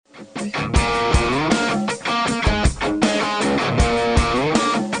Welcome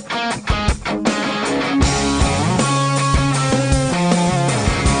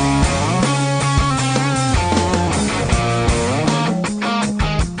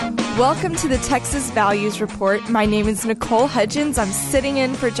to the Texas Values Report. My name is Nicole Hudgens. I'm sitting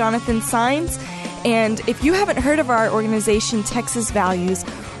in for Jonathan Saenz. And if you haven't heard of our organization, Texas Values,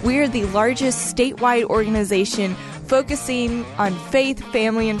 we are the largest statewide organization focusing on faith,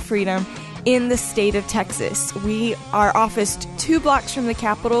 family, and freedom in the state of Texas. We are officed 2 blocks from the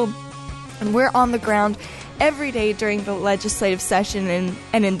Capitol, and we're on the ground every day during the legislative session.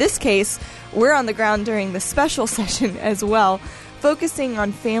 And in this case, we're on the ground during the special session as well, focusing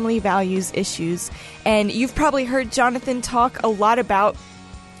on family values issues. And you've probably heard Jonathan talk a lot about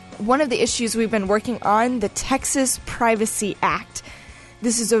one of the issues we've been working on, the Texas Privacy Act.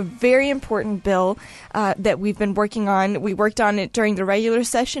 This is a very important bill that we've been working on. We worked on it during the regular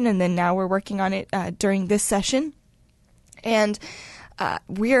session, and then now we're working on it during this session. And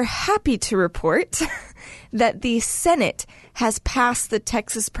we are happy to report that the Senate has passed the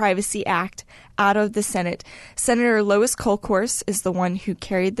Texas Privacy Act out of the Senate. Senator Lois Kolkhorst is the one who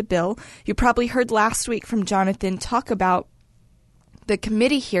carried the bill. You probably heard last week from Jonathan talk about the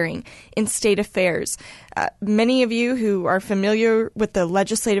committee hearing in state affairs. Many of you who are familiar with the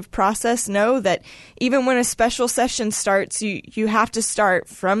legislative process know that even when a special session starts, you have to start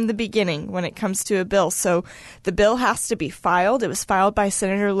from the beginning when it comes to a bill. So the bill has to be filed. It was filed by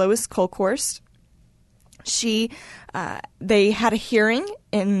Senator Lois Kolkhorst. They had a hearing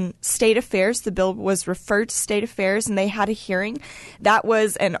in State Affairs. The bill was referred to State Affairs, and they had a hearing. That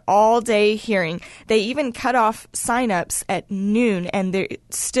was an all-day hearing. They even cut off sign-ups at noon, and they're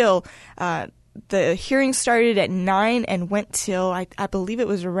still the hearing started at 9 and went till, I believe it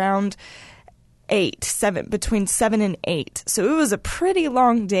was around between 7 and 8. So it was a pretty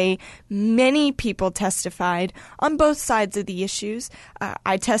long day. Many people testified on both sides of the issues.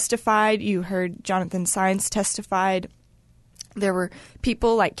 I testified. You heard Jonathan Saenz testified. There were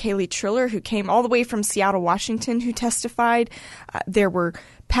people like Kaylee Triller, who came all the way from Seattle, Washington, who testified. There were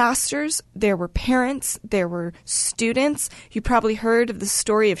pastors, there were parents, there were students. You probably heard of the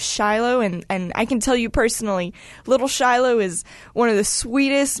story of Shiloh, and I can tell you personally, little Shiloh is one of the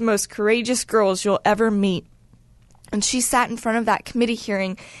sweetest, most courageous girls you'll ever meet. And she sat in front of that committee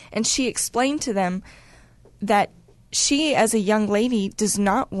hearing, and she explained to them that she, as a young lady, does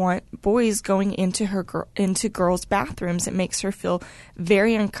not want boys going into girls' bathrooms. It makes her feel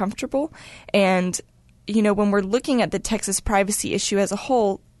very uncomfortable. And, you know, when we're looking at the Texas privacy issue as a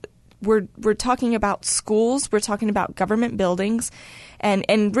whole, we're talking about schools, we're talking about government buildings,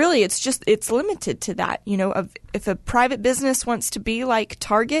 and really it's limited to that. You know, if a private business wants to be like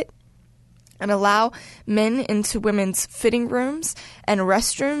Target and allow men into women's fitting rooms and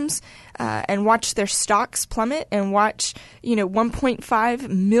restrooms, and watch their stocks plummet, and watch, 1.5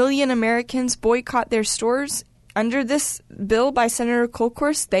 million Americans boycott their stores under this bill by Senator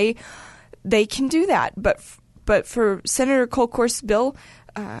Kolkhorst, they can do that. But for Senator Kolkhorst's bill,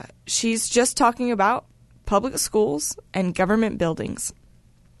 she's just talking about public schools and government buildings.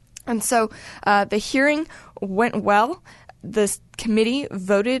 And so the hearing went well. The committee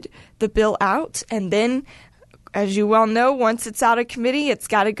voted the bill out, and then, as you well know, once it's out of committee, it's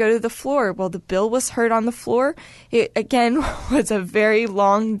got to go to the floor. Well, the bill was heard on the floor. It, again, was a very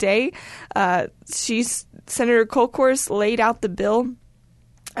long day. Senator Kolkhorst laid out the bill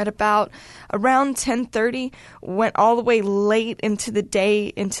at around 10:30, went all the way late into the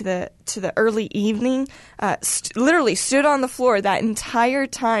day, to the early evening, literally stood on the floor that entire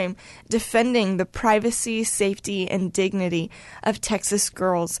time defending the privacy, safety, and dignity of Texas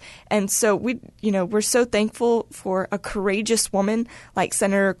girls. And so we're so thankful for a courageous woman like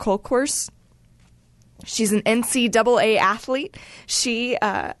Senator Kolkhorst. She's an NCAA athlete.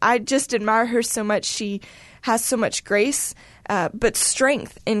 I just admire her so much. She has so much grace, but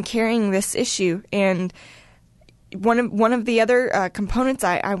strength in carrying this issue. And one of the other components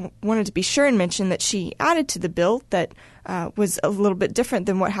I wanted to be sure and mention that she added to the bill that was a little bit different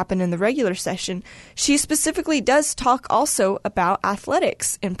than what happened in the regular session. She specifically does talk also about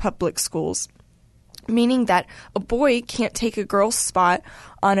athletics in public schools, meaning that a boy can't take a girl's spot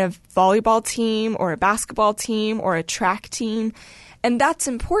on a volleyball team or a basketball team or a track team. And that's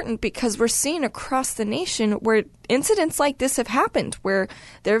important because we're seeing across the nation where incidents like this have happened, where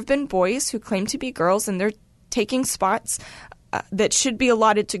there have been boys who claim to be girls and they're taking spots that should be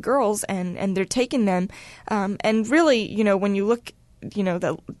allotted to girls, and they're taking them. And really, when you look,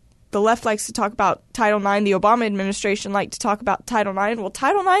 the left likes to talk about Title IX. The Obama administration liked to talk about Title IX. Well,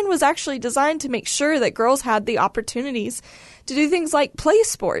 Title IX was actually designed to make sure that girls had the opportunities to do things like play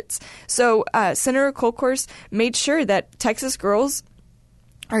sports. So Senator Kolkhorst made sure that Texas girls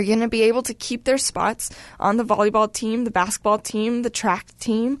are going to be able to keep their spots on the volleyball team, the basketball team, the track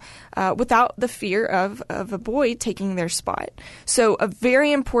team, without the fear of a boy taking their spot. So a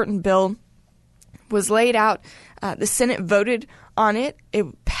very important bill was laid out. The Senate voted on it. It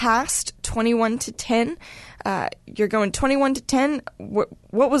passed 21-10. You're going 21-10. What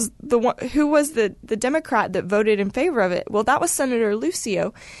was who was the Democrat that voted in favor of it? Well, that was Senator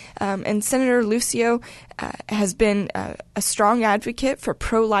Lucio. And Senator Lucio has been a strong advocate for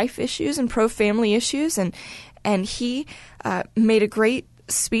pro-life issues and pro-family issues. And he made a great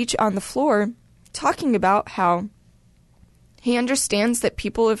speech on the floor talking about how he understands that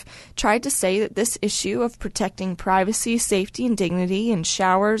people have tried to say that this issue of protecting privacy, safety, and dignity in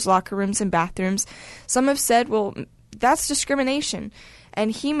showers, locker rooms, and bathrooms, some have said, well, that's discrimination.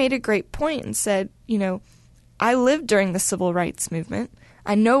 And he made a great point and said, I lived during the civil rights movement.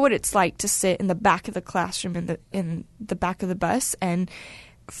 I know what it's like to sit in the back of the classroom, in the back of the bus. And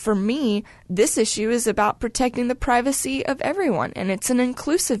for me, this issue is about protecting the privacy of everyone. And it's an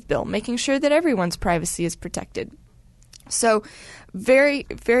inclusive bill, making sure that everyone's privacy is protected. So very,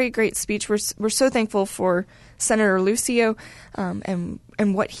 very great speech. We're so thankful for Senator Lucio and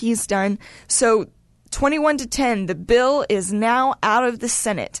what he's done. So 21-10, the bill is now out of the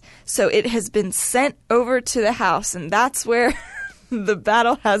Senate. So it has been sent over to the House, and that's where the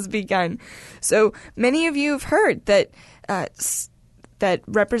battle has begun. So many of you have heard that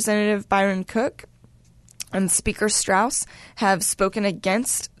Representative Byron Cook and Speaker Strauss have spoken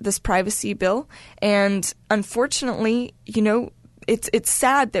against this privacy bill. And unfortunately, it's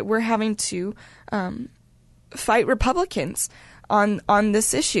sad that we're having to fight Republicans on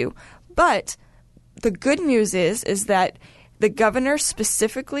this issue. But the good news is that the governor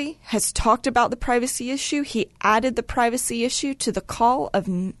specifically has talked about the privacy issue. He added the privacy issue to the call of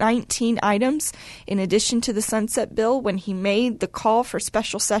 19 items in addition to the sunset bill when he made the call for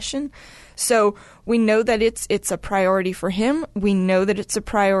special session. So we know that it's a priority for him. We know that it's a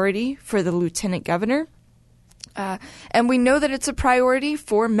priority for the lieutenant governor. And we know that it's a priority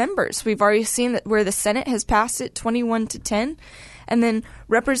for members. We've already seen that where the Senate has passed it 21-10. And then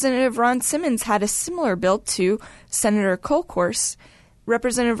Representative Ron Simmons had a similar bill to Senator Kolkhorst.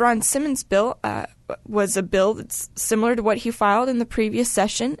 Representative Ron Simmons' bill was a bill that's similar to what he filed in the previous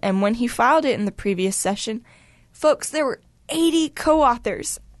session. And when he filed it in the previous session, folks, there were 80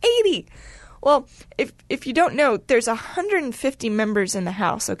 co-authors. 80! Well, if you don't know, there's 150 members in the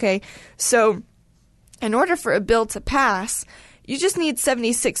House, okay? So in order for a bill to pass, you just need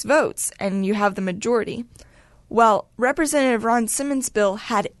 76 votes, and you have the majority. Well, Representative Ron Simmons' bill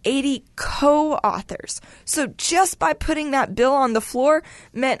had 80 co-authors. So just by putting that bill on the floor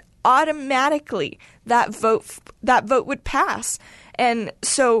meant automatically that vote would pass. And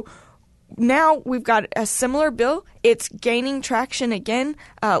so now we've got a similar bill. It's gaining traction again.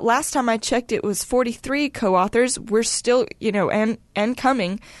 Last time I checked, it was 43 co-authors. We're still, and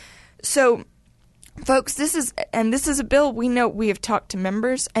coming. So folks, this is a bill we know. We have talked to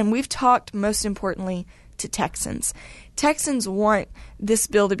members, and we've talked, most importantly, to Texans. Texans want this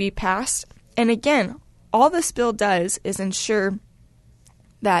bill to be passed. And again, all this bill does is ensure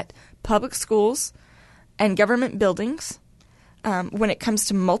that public schools and government buildings, when it comes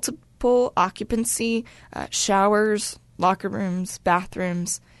to multiple occupancy, showers, locker rooms,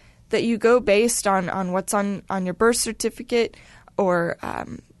 bathrooms, that you go based on what's on your birth certificate, or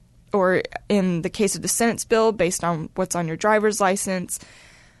in the case of the Senate's bill, based on what's on your driver's license.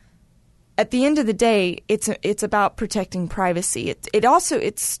 At the end of the day, it's about protecting privacy.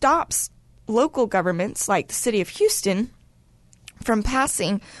 It stops local governments like the city of Houston from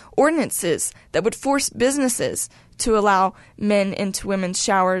passing ordinances that would force businesses to allow men into women's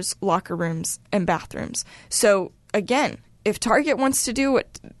showers, locker rooms, and bathrooms. So again, if Target wants to do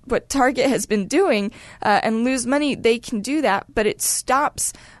what Target has been doing and lose money, they can do that, but it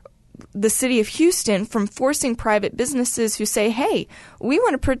stops the city of Houston from forcing private businesses who say, hey, we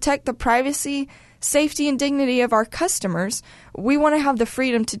want to protect the privacy, safety, and dignity of our customers. We want to have the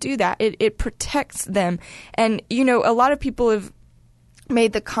freedom to do that. It protects them. And, a lot of people have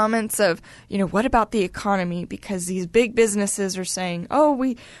made the comments of, what about the economy? Because these big businesses are saying, oh,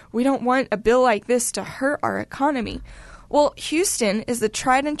 we don't want a bill like this to hurt our economy. Well, Houston is the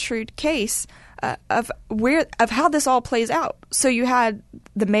tried and true case of how this all plays out. So you had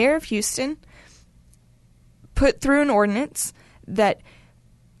the mayor of Houston put through an ordinance that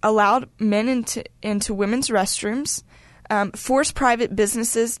allowed men into women's restrooms, force private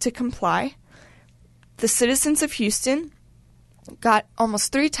businesses to comply. The citizens of Houston got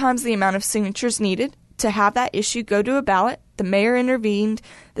almost 3 times the amount of signatures needed to have that issue go to a ballot. The mayor intervened.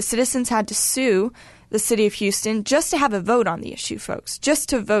 The citizens had to sue the city of Houston just to have a vote on the issue, folks, just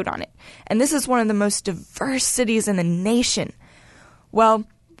to vote on it. And this is one of the most diverse cities in the nation. Well,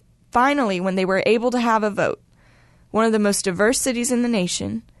 finally, when they were able to have a vote, one of the most diverse cities in the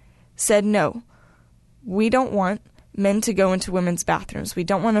nation said, no, we don't want men to go into women's bathrooms. We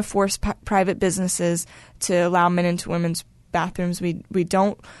don't want to force private businesses to allow men into women's bathrooms. We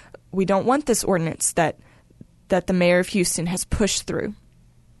don't want this ordinance that the mayor of Houston has pushed through.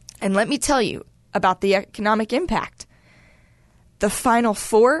 And let me tell you about the economic impact. The Final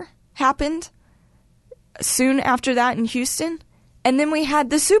Four happened soon after that in Houston, and then we had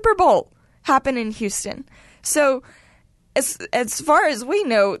the Super Bowl happen in Houston. So as far as we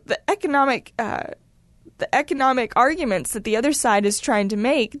know, the economic arguments that the other side is trying to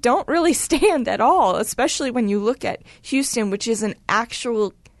make don't really stand at all, especially when you look at Houston, which is an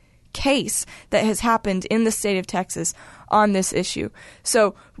actual case that has happened in the state of Texas on this issue.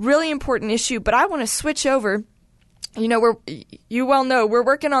 So really important issue, but I want to switch over. You well know we're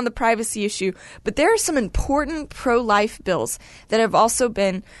working on the privacy issue, but there are some important pro-life bills that have also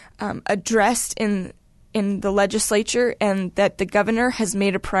been addressed in the legislature and that the governor has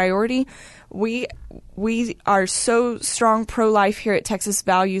made a priority. We are so strong pro-life here at Texas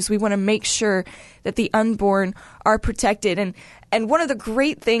Values. We want to make sure that the unborn are protected. And one of the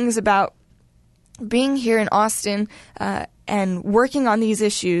great things about being here in Austin and working on these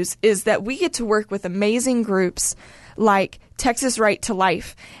issues is that we get to work with amazing groups like Texas Right to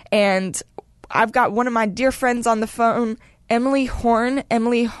Life. And I've got one of my dear friends on the phone, Emily Horn.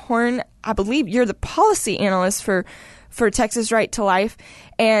 Emily Horn, I believe you're the policy analyst for Texas Right to Life,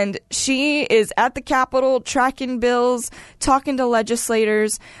 and she is at the Capitol tracking bills, talking to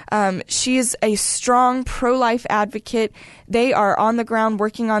legislators. She is a strong pro-life advocate. They are on the ground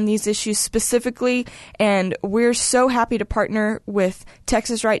working on these issues specifically, and we're so happy to partner with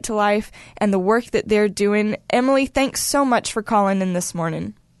Texas Right to Life and the work that they're doing. Emily, thanks so much for calling in this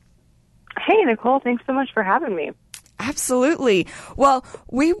morning. Hey, Nicole, thanks so much for having me. Absolutely. Well,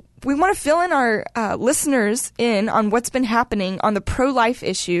 we want to fill in our listeners in on what's been happening on the pro-life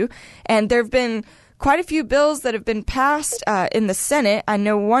issue, and there have been quite a few bills that have been passed in the Senate. I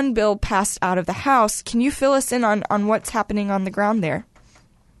know one bill passed out of the House. Can you fill us in on what's happening on the ground there?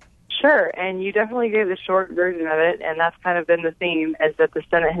 Sure, and you definitely gave the short version of it, and that's kind of been the theme, is that the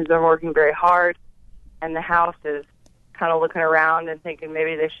Senate has been working very hard, and the House is kind of looking around and thinking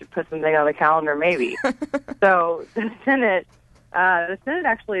maybe they should put something on the calendar, maybe. So the Senate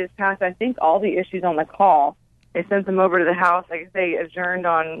actually has passed, I think, all the issues on the call. They sent them over to the House. I guess they adjourned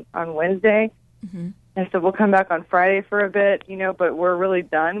on Wednesday. Mm-hmm. And so we'll come back on Friday for a bit, but we're really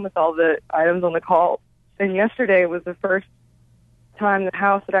done with all the items on the call. And yesterday was the first time the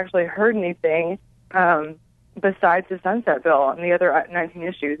House had actually heard anything besides the Sunset Bill and the other 19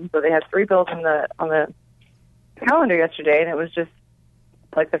 issues. And so they had 3 bills on the calendar yesterday, and it was just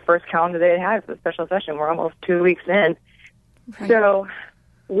like the first calendar they had for the special session. We're almost 2 weeks in. Right. So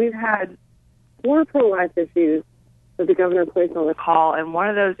we've had 4 pro-life issues that the governor placed on the call, and one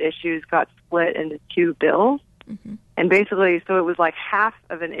of those issues got split into 2 bills. Mm-hmm. And basically, so it was like half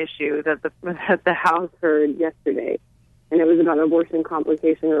of an issue that the House heard yesterday, and it was about abortion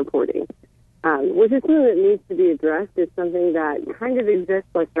complication reporting, which is something that needs to be addressed. It's something that kind of exists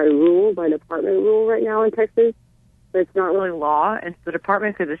like by department rule right now in Texas, but it's not really law, and so the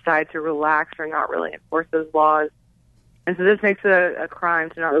department could decide to relax or not really enforce those laws. And so this makes it a crime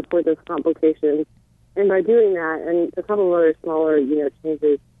to not report those complications. And by doing that, and a couple of other smaller,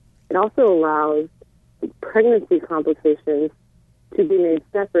 changes, it also allows pregnancy complications to be made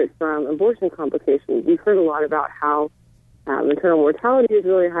separate from abortion complications. We've heard a lot about how maternal mortality is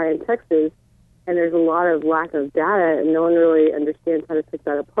really high in Texas, and there's a lot of lack of data, and no one really understands how to pick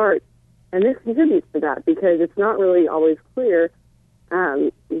that apart. And this contributes to that because it's not really always clear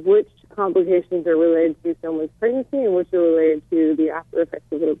which complications are related to someone's pregnancy and which are related to the after effects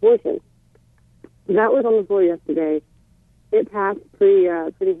of an abortion. That was on the floor yesterday. It passed pretty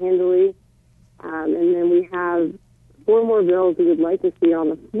handily, and then we have 4 more bills we would like to see on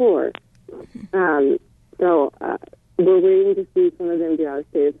the floor. So we're waiting to see some of them get out of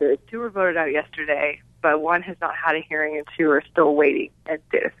state affairs. 2 were voted out yesterday, but 1 has not had a hearing, and 2 are still waiting at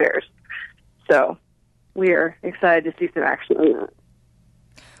state affairs. So we are excited to see some action on that.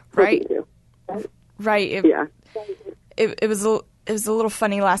 Right. Right. It was a little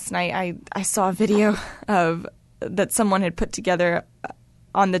funny last night. I saw a video of that someone had put together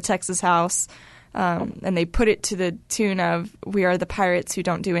on the Texas House and they put it to the tune of "We are the pirates who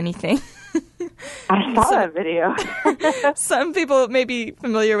don't do anything." I saw that video. Some people may be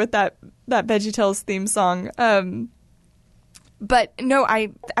familiar with that VeggieTales theme song. But no, I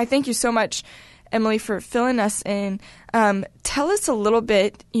thank you so much, Emily, for filling us in. Tell us a little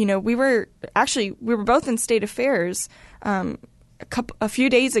bit. We were both in State Affairs a few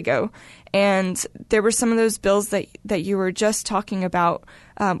days ago, and there were some of those bills that you were just talking about.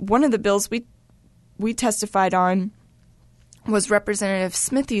 One of the bills we testified on was Representative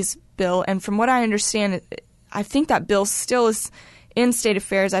Smithy's bill, and from what I understand, I think that bill still is in State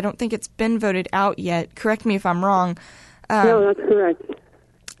Affairs. I don't think it's been voted out yet. Correct me if I'm wrong. No, that's correct.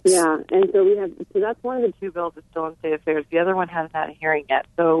 Yeah, and so that's one of the two bills that's still in State Affairs. The other one hasn't had a hearing yet.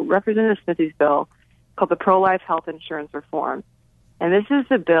 So Representative Smithy's bill, called the Pro-Life Health Insurance Reform, and this is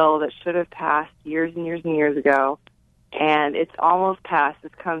the bill that should have passed years and years and years ago, and it's almost passed.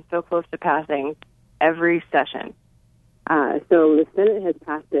 It's come so close to passing every session. So the Senate has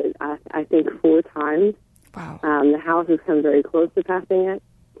passed it, I think, 4 times. Wow. The House has come very close to passing it.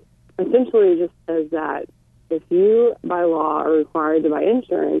 Essentially, it just says that if you, by law, are required to buy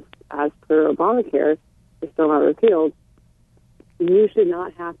insurance as per Obamacare, it's still not repealed, you should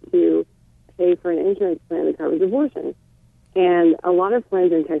not have to pay for an insurance plan that covers abortion. And a lot of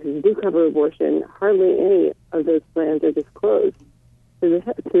plans in Texas do cover abortion. Hardly any of those plans are disclosed to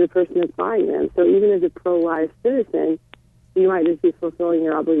the person that's buying them. So even as a pro-life citizen, you might just be fulfilling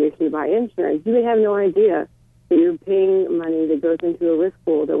your obligation to buy insurance. You may have no idea that you're paying money that goes into a risk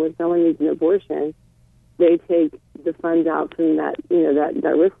pool, that when someone needs an abortion, they take the funds out from that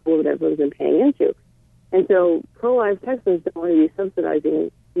risk pool that everyone's been paying into. And so pro-life Texans don't want to be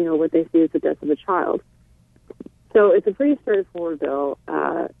subsidizing, what they see as the death of a child. So it's a pretty straightforward bill,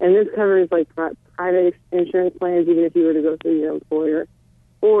 and this covers private insurance plans, even if you were to go through your employer,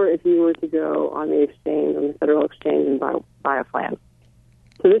 or if you were to go on the exchange, on the federal exchange, and buy a plan.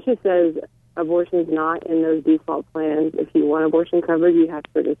 So this just says abortion is not in those default plans. If you want abortion coverage, you have to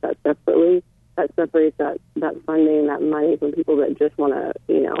purchase that separately. That separates that funding, that money from people that just want to,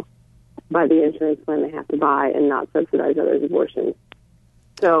 buy the insurance plan they have to buy and not subsidize others' abortions.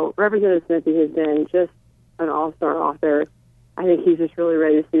 So Representative Smithy has been just an all-star author. I think he's just really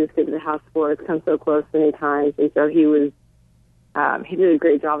ready to see this get to the House floor. It's come so close many times, and so he did a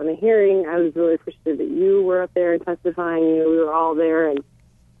great job in the hearing. I was really appreciative that you were up there and testifying. We were all there, and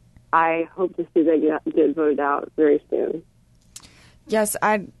I hope to see that get voted out very soon. Yes,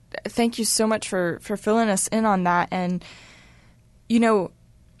 I thank you so much for filling us in on that. And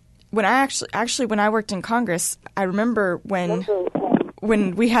when I when I worked in Congress, I remember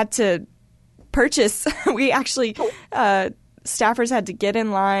when we had to purchase, we actually staffers had to get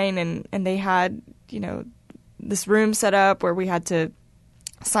in line, and they had this room set up where we had to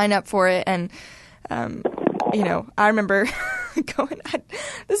sign up for it. And I remember going,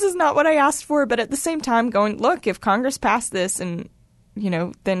 this is not what I asked for, but at the same time going, look, if Congress passed this, and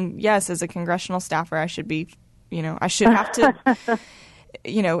then yes, as a congressional staffer, I should be, I should have to,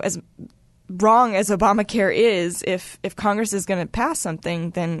 as wrong as Obamacare is, if Congress is going to pass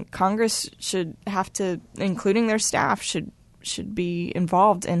something, then Congress should have to, including their staff, should be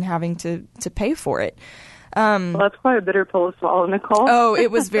involved in having to pay for it. Well, that's quite a bitter pill to swallow, Nicole. Oh,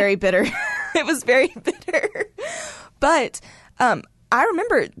 it was very bitter. It was very bitter. But I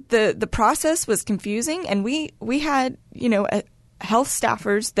remember the process was confusing, and we had health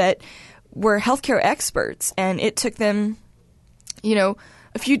staffers that were healthcare experts, and it took them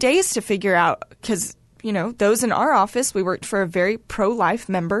a few days to figure out, because those in our office, we worked for a very pro-life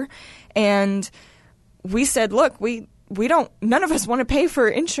member, and we said, look, none of us want to pay for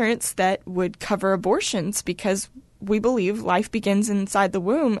insurance that would cover abortions, because we believe life begins inside the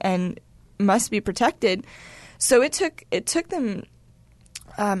womb and must be protected. So it took them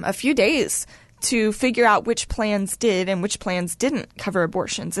a few days to figure out which plans did and which plans didn't cover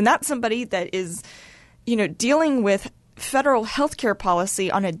abortions. And that's somebody that is, dealing with federal healthcare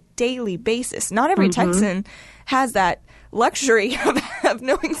policy on a daily basis. Not every Texan has that luxury of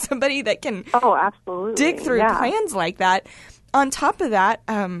knowing somebody that can dig through plans like that. On top of that,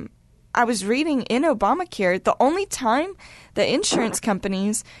 I was reading in Obamacare, the only time that insurance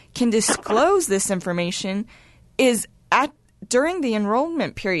companies can disclose this information is during the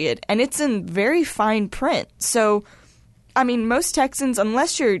enrollment period, and it's in very fine print. So, most Texans,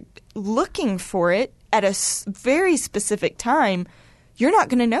 unless you're looking for it at a very specific time, you're not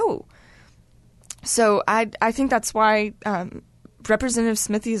going to know. So I think that's why Representative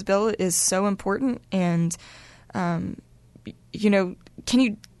Smithy's bill is so important. And, can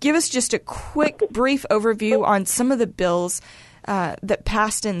you give us just a quick, brief overview on some of the bills that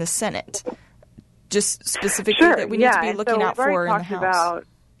passed in the Senate just specifically that we need to be looking out for in the House?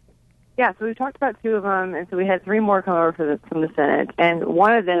 So we've talked about two of them, and so we had three more come over from the Senate. And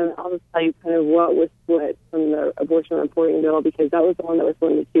one of them, I'll just tell you kind of what was split from the abortion reporting bill, because that was the one that was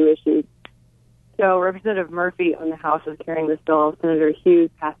one of the two issues. So Representative Murphy on the House is carrying this bill. Senator Hughes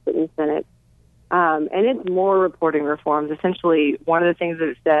passed it in the Senate. And it's more reporting reforms. Essentially, one of the things that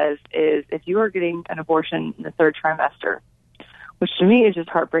it says is if you are getting an abortion in the third trimester, which to me is just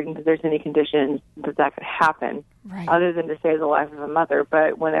heartbreaking because there's any conditions that could happen, right, other than to save the life of a mother.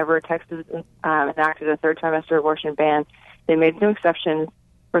 But whenever Texas enacted a third trimester abortion ban, they made no exceptions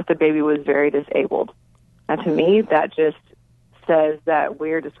for if the baby was very disabled. And to me, that just says that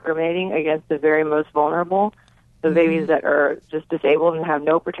we're discriminating against the very most vulnerable, the babies that are just disabled and have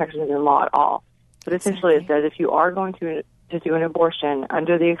no protections in law at all. But essentially it says if you are going to do an abortion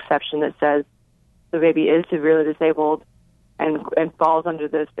under the exception that says the baby is severely disabled and falls under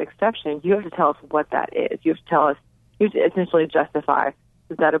this exception, you have to tell us what that is. You have to tell us, you have to essentially justify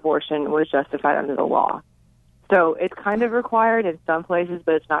that abortion was justified under the law. So it's kind of required in some places,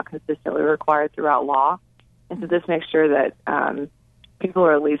 but it's not consistently required throughout law. And so this makes sure that people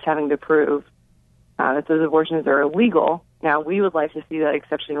are at least having to prove that those abortions are illegal. Now, we would like to see that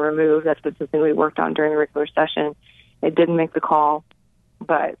exception removed. That's been something we worked on during the regular session. It didn't make the call,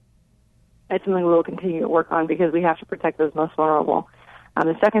 but it's something we'll continue to work on because we have to protect those most vulnerable.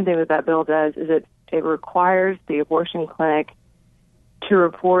 The second thing that bill does is it requires the abortion clinic to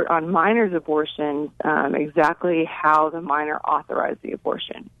report on minors' abortions exactly how the minor authorized the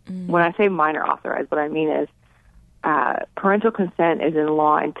abortion. When I say minor authorized, what I mean is parental consent is in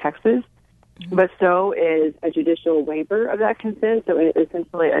law in Texas, but so is a judicial waiver of that consent. So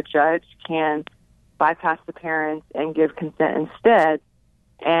essentially a judge can bypass the parents and give consent instead.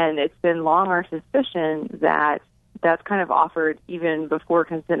 And it's been long our suspicion that that's kind of offered even before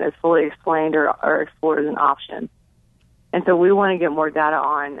consent is fully explained or explored as an option. And so we want to get more data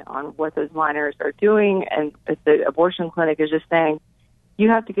on what those minors are doing. And if the abortion clinic is just saying, you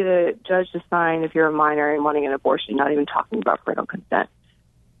have to get a judge to sign if you're a minor and wanting an abortion, not even talking about parental consent.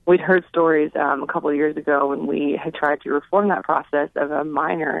 We'd heard stories a couple of years ago when we had tried to reform that process of a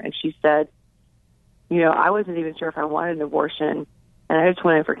minor, and she said, I wasn't even sure if I wanted an abortion, and I just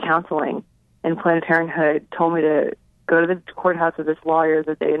went in for counseling. And Planned Parenthood told me to go to the courthouse with this lawyer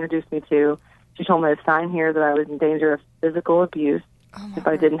that they introduced me to. She told me to sign here that I was in danger of physical abuse if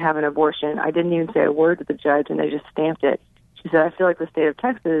I didn't have an abortion. I didn't even say a word to the judge, and they just stamped it. She said, I feel like the state of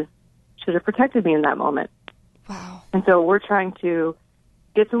Texas should have protected me in that moment. Wow. And so we're trying to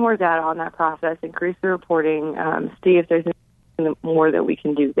get some more data on that process, increase the reporting, see if there's anything more that we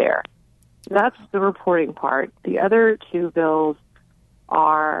can do there. That's the reporting part. The other two bills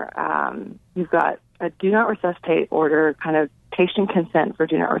are you've got a do not resuscitate order, kind of patient consent for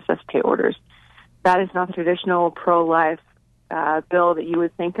do not resuscitate orders. That is not the traditional pro-life bill that you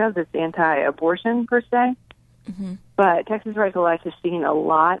would think of that's anti-abortion per se. Mm-hmm. But Texas Right to Life has seen a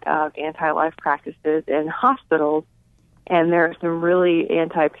lot of anti-life practices in hospitals, and there are some really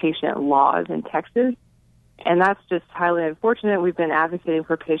anti-patient laws in Texas, and that's just highly unfortunate. We've been advocating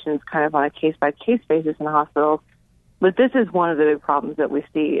for patients kind of on a case-by-case basis in hospitals, but this is one of the big problems that we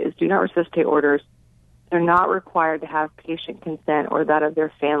see is do not resuscitate orders. They're not required to have patient consent or that of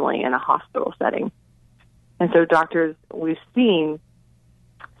their family in a hospital setting. And so doctors, we've seen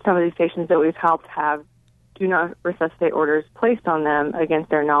some of these patients that we've helped have do not resuscitate orders placed on them against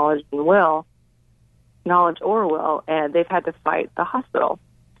their knowledge or will, and they've had to fight the hospital.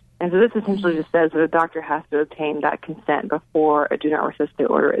 And so this essentially just says that a doctor has to obtain that consent before a do not resuscitate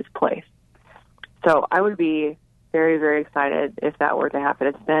order is placed. So I would be very, very excited if that were to happen.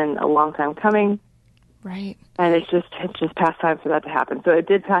 It's been a long time coming. Right. And it's just past time for that to happen. So it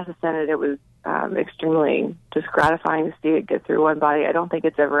did pass the Senate. It was extremely just gratifying to see it get through one body. I don't think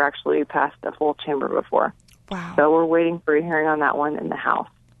it's ever actually passed a full chamber before. Wow. So we're waiting for a hearing on that one in the House.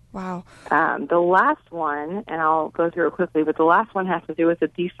 Wow. The last one, and I'll go through it quickly, but the last one has to do with the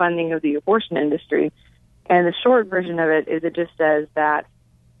defunding of the abortion industry. And the short version of it is it just says that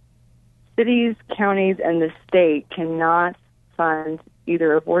cities, counties, and the state cannot fund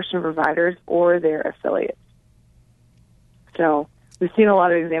either abortion providers or their affiliates. So we've seen a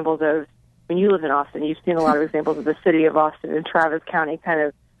lot of examples of, when you live in Austin, you've seen a lot of examples of the city of Austin and Travis County kind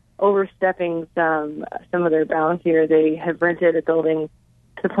of overstepping some of their bounds here. They have rented a building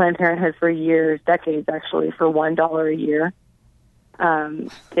to Planned Parenthood for years, decades actually, for $1 a year.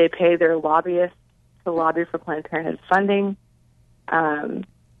 They pay their lobbyists to lobby for Planned Parenthood funding.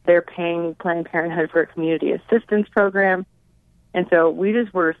 They're paying Planned Parenthood for a community assistance program. And so we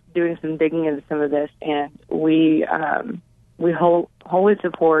just were doing some digging into some of this, and we wholly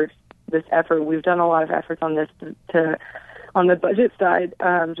support this effort. We've done a lot of efforts on this on the budget side,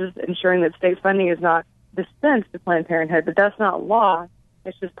 just ensuring that state funding is not dispensed to Planned Parenthood, but that's not law.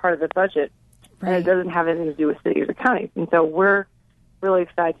 It's just part of the budget, and it doesn't have anything to do with cities or counties. And so we're really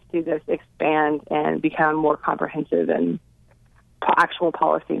excited to see this expand and become more comprehensive and actual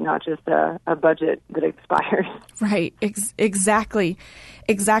policy, not just a budget that expires. Right. Exactly.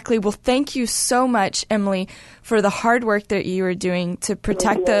 Well, thank you so much, Emily, for the hard work that you are doing to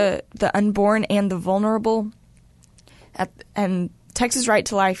protect the unborn and the vulnerable. And Texas Right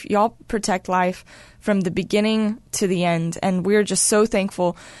to Life, y'all protect life from the beginning to the end. And we're just so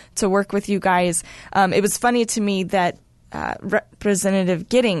thankful to work with you guys. It was funny to me that Representative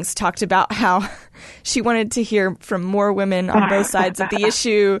Giddings talked about how she wanted to hear from more women on both sides of the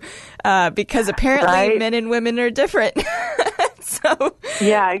issue because apparently men and women are different. So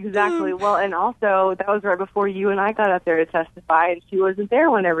yeah, exactly. Well, and also that was right before you and I got up there to testify, and she wasn't there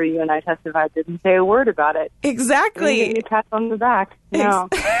whenever you and I testified. Didn't say a word about it. Exactly. Didn't get me pat on the back. No.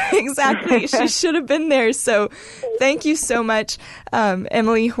 Exactly. She should have been there. So thank you so much,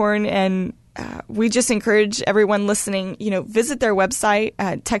 Emily Horn, and we just encourage everyone listening, visit their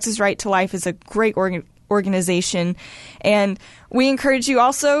website. Texas Right to Life is a great organization. And we encourage you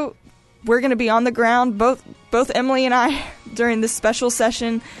also, we're going to be on the ground, both Emily and I, during this special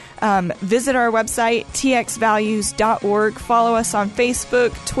session. Visit our website, txvalues.org. Follow us on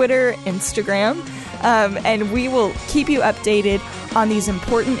Facebook, Twitter, Instagram. And we will keep you updated on these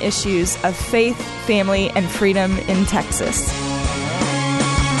important issues of faith, family, and freedom in Texas.